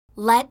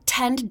Let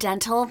Tend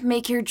Dental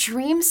make your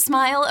dream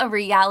smile a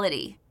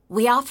reality.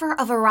 We offer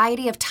a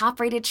variety of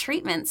top-rated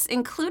treatments,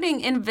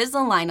 including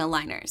Invisalign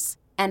aligners.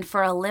 And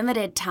for a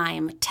limited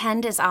time,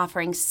 Tend is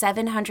offering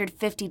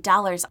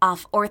 $750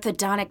 off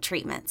orthodontic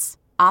treatments.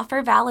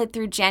 Offer valid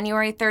through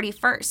January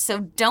 31st, so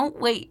don't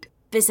wait.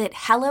 Visit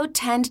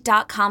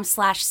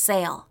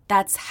hellotend.com/sale.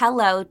 That's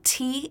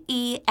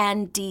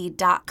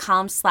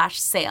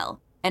hellotend.com/sale.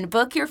 And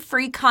book your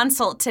free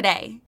consult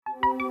today.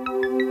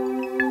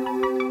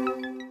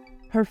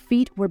 Her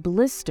feet were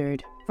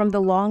blistered from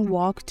the long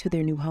walk to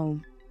their new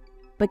home.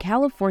 But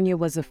California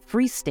was a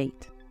free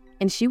state,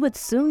 and she would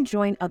soon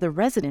join other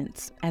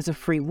residents as a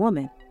free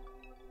woman.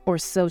 Or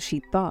so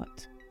she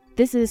thought.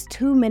 This is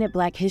 2 Minute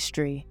Black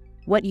History,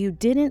 what you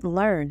didn't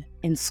learn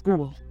in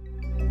school.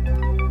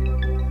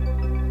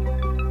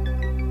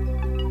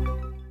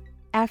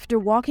 After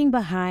walking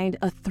behind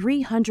a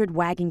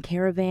 300-wagon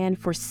caravan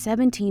for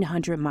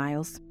 1,700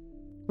 miles,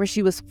 where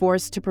she was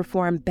forced to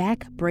perform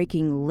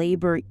back-breaking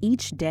labor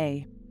each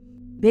day,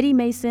 Biddy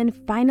Mason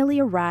finally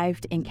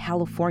arrived in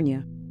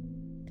California,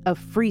 a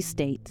free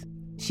state.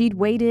 She'd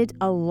waited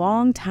a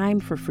long time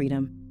for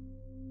freedom.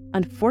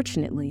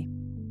 Unfortunately,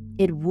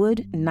 it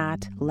would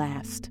not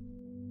last.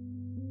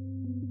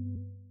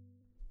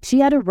 She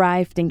had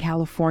arrived in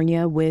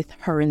California with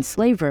her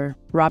enslaver,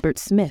 Robert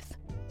Smith.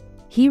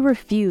 He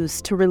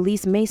refused to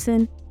release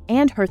Mason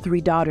and her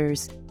 3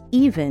 daughters,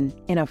 even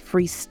in a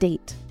free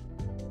state.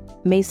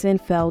 Mason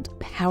felt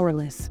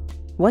powerless.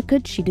 What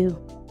could she do?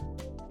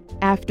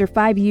 After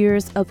 5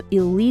 years of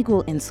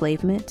illegal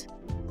enslavement,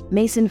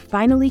 Mason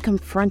finally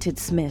confronted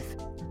Smith,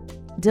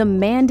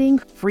 demanding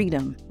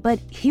freedom, but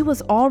he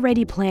was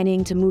already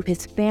planning to move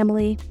his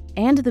family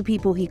and the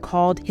people he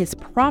called his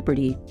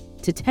property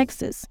to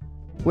Texas,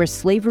 where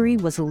slavery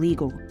was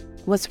illegal.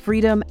 Was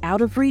freedom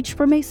out of reach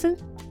for Mason?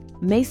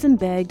 Mason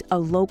begged a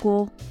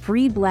local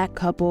free Black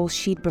couple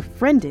she'd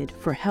befriended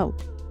for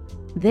help.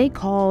 They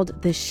called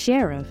the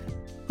sheriff,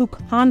 who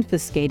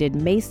confiscated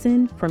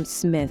Mason from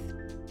Smith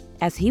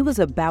as he was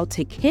about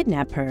to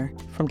kidnap her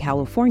from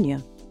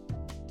California.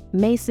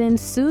 Mason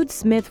sued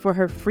Smith for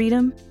her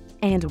freedom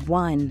and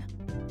won.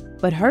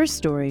 But her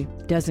story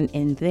doesn't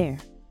end there.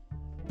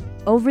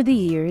 Over the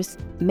years,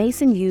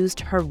 Mason used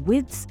her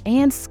wits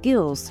and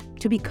skills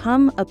to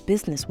become a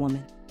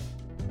businesswoman.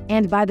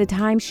 And by the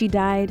time she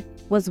died,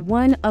 was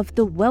one of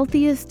the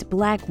wealthiest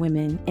Black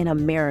women in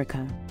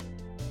America.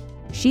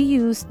 She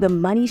used the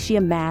money she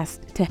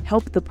amassed to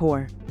help the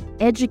poor,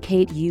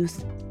 educate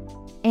youth,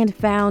 and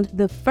found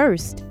the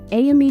first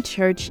AME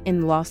church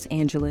in Los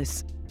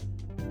Angeles.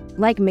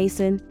 Like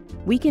Mason,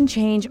 we can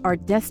change our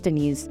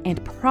destinies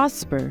and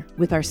prosper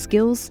with our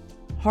skills,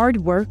 hard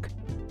work,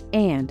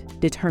 and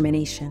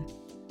determination.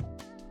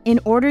 In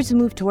order to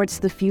move towards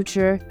the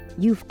future,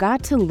 you've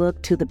got to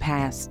look to the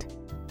past.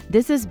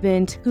 This has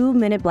been 2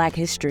 Minute Black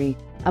History,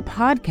 a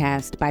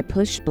podcast by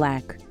Push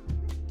Black.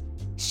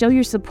 Show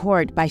your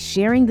support by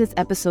sharing this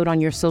episode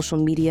on your social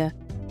media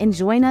and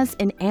join us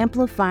in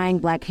amplifying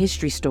Black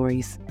history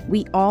stories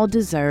we all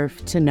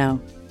deserve to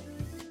know.